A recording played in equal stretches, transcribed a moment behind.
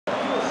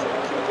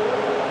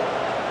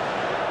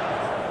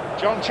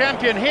John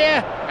Champion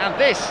here, and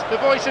this, the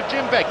voice of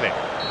Jim Beglin.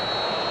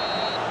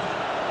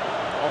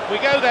 Off we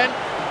go then.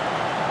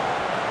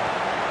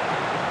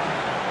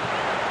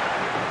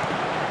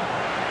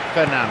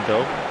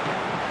 Fernando.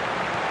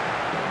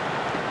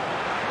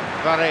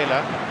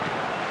 Varela.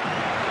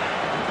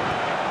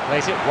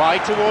 Plays it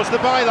wide towards the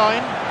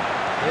byline.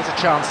 Here's a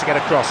chance to get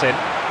a cross in.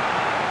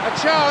 A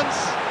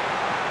chance!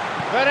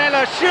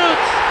 Varela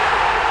shoots!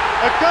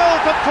 A goal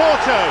for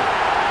Porto!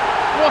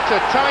 What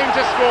a time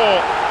to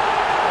score!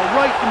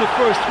 Right from the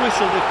first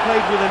whistle, they've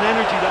played with an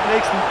energy that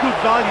makes them good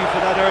value for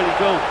that early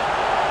goal.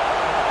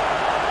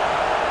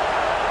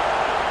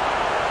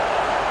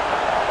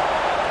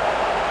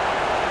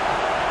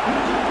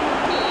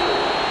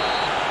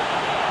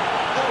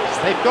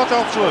 They've got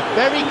off to a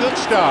very good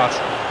start.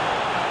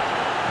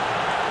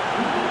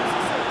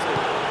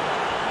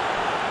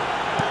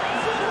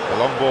 The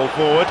long ball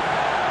forward.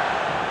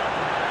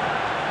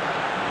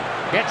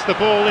 Gets the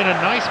ball in a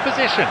nice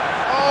position.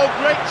 Oh,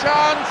 great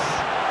chance!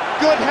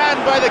 Good hand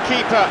by the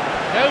keeper.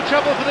 No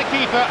trouble for the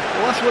keeper.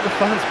 Well, that's what the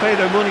fans pay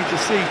their money to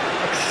see.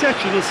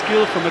 Exceptional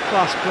skill from a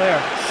class player.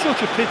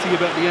 Such a pity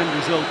about the end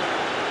result.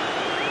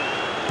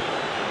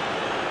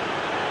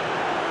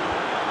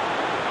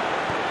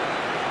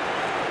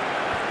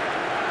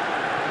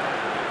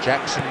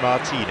 Jackson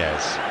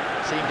Martinez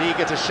seemed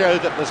eager to show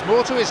that there's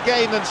more to his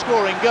game than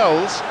scoring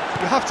goals.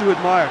 You have to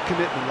admire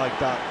commitment like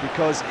that,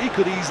 because he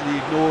could easily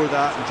ignore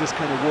that and just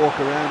kind of walk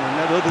around and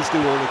let others do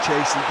all the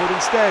chasing, but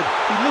instead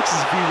he looks as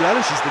if he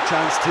relishes the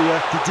chance to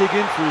dig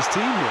in for his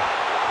team here.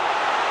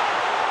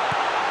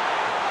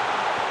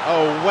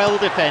 Oh, well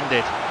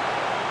defended.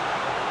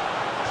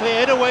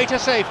 Cleared away to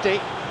safety.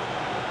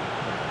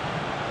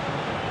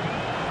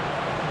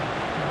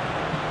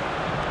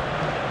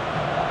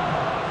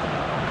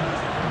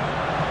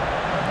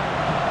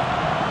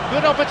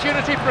 Good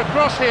opportunity for a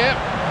cross here.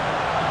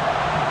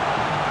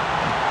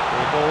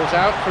 The ball's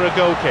out for a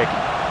goal kick.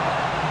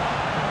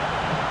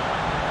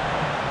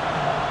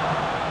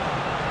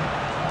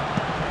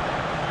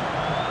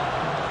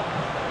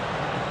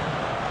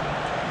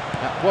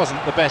 That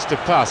wasn't the best of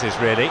passes,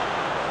 really.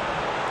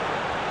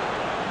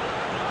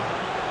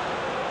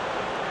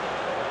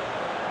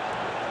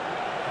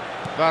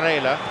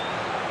 Varela.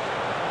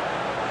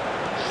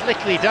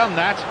 Slickly done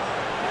that.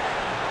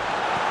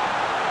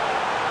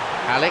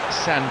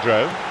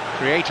 Alexandro,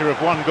 creator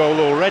of one goal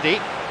already.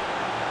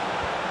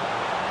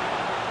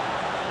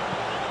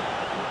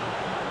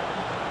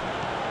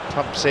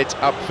 Pumps it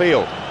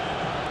upfield.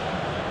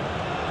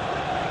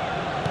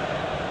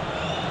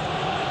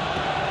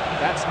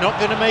 That's not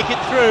going to make it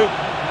through.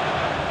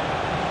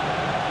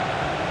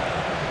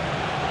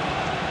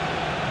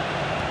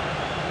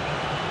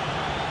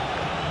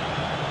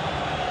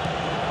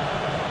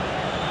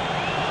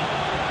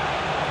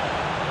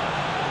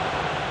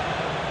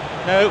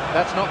 No,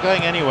 that's not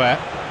going anywhere.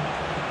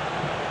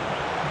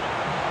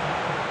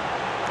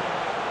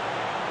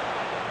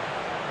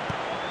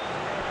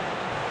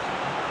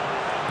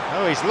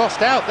 Oh, he's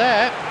lost out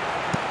there.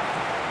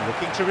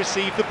 Looking to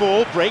receive the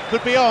ball, break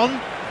could be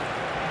on.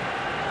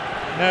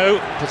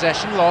 No,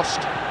 possession lost.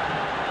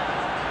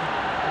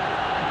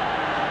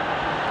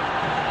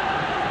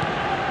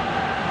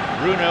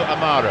 Bruno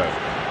Amaro.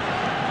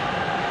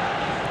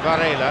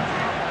 Varela.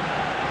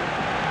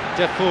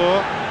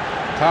 Defour.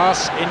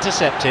 Pass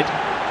intercepted.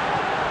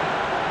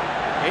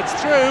 It's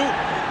through.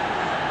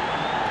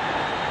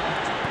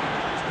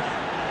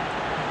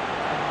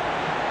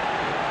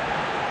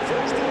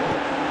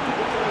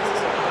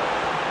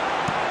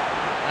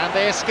 And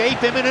they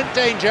escape imminent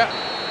danger.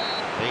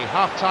 The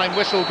half-time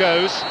whistle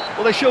goes.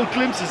 Well, they showed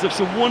glimpses of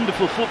some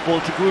wonderful football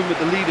to go in with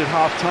the lead at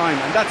half-time,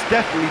 and that's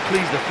definitely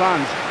pleased the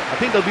fans. I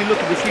think they'll be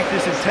looking to keep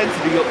this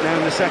intensity up now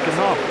in the second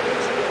half.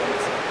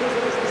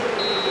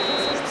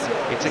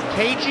 It's a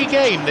cagey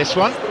game, this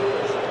one.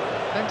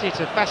 Plenty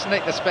to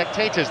fascinate the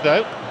spectators,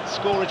 though.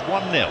 Score is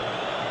 1-0.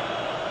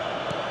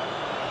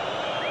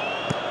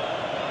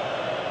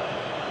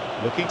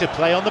 Looking to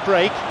play on the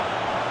break.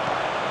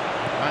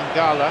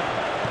 Mangala.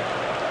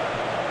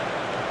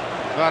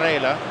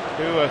 Varela,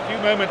 who a few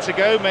moments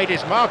ago made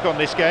his mark on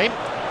this game.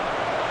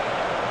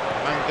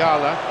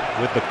 Mangala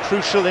with the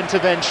crucial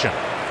intervention.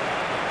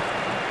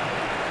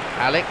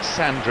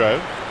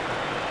 Alexandro.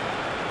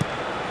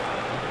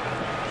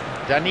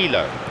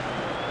 Danilo.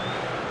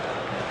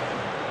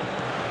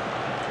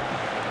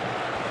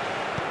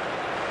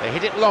 They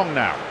hit it long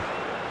now.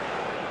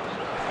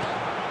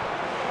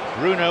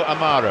 Bruno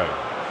Amaro.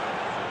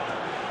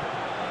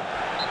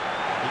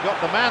 He got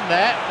the man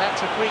there,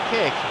 that's a free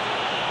kick.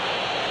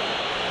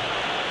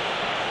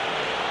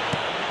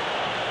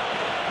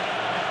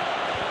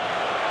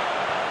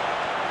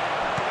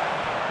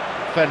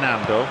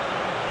 Fernando.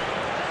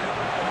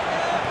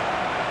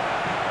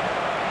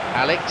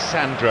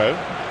 Alexandro.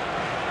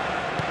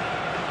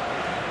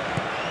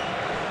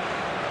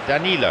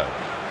 Danilo.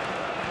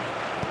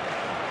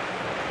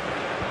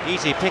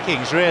 Easy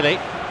pickings, really.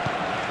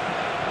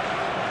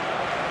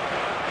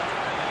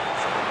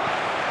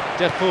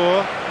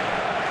 Defour.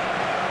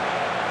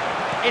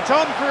 It's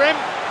on for him.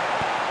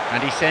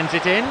 And he sends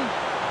it in.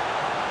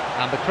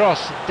 And the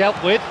cross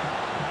dealt with.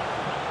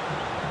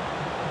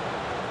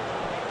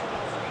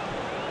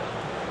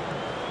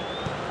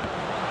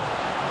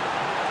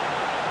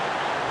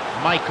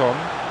 Maicon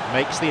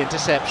makes the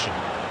interception.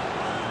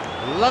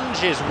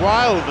 Lunges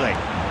wildly.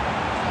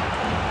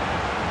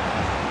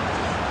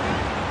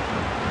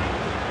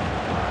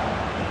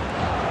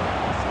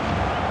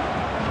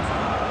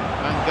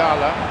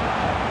 Mangala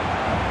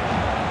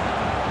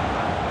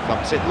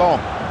thumps it long.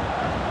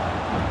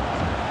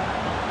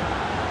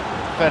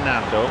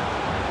 Fernando.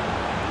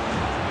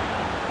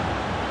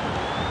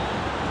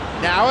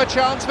 Now a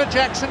chance for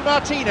Jackson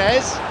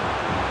Martinez.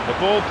 The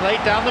ball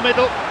played down the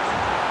middle.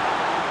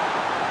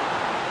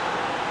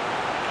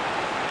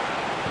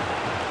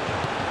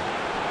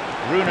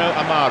 Bruno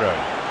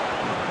Amaro.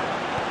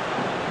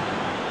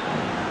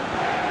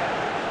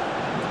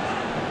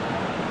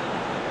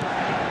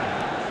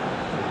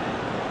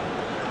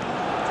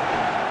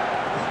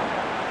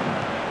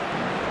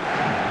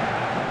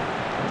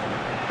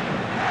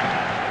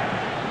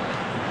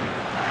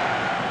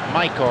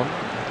 Maicon.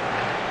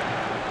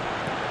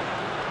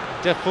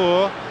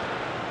 Defour.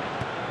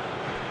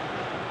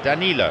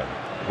 Danilo.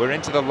 We're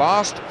into the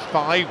last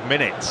 5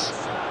 minutes.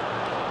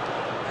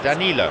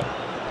 Danilo.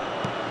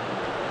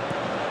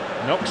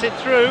 Knocks it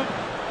through.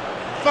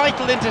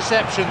 Vital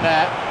interception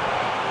there.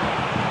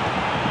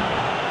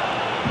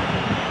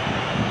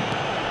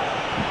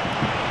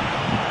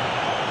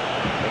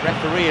 The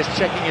referee is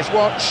checking his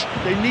watch.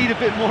 They need a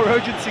bit more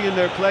urgency in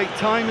their play.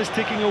 Time is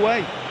ticking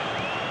away.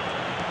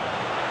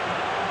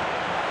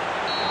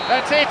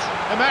 That's it.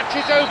 The match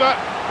is over.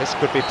 This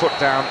could be put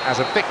down as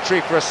a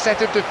victory for a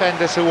set of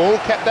defenders who all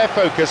kept their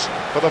focus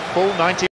for the full 90 minutes.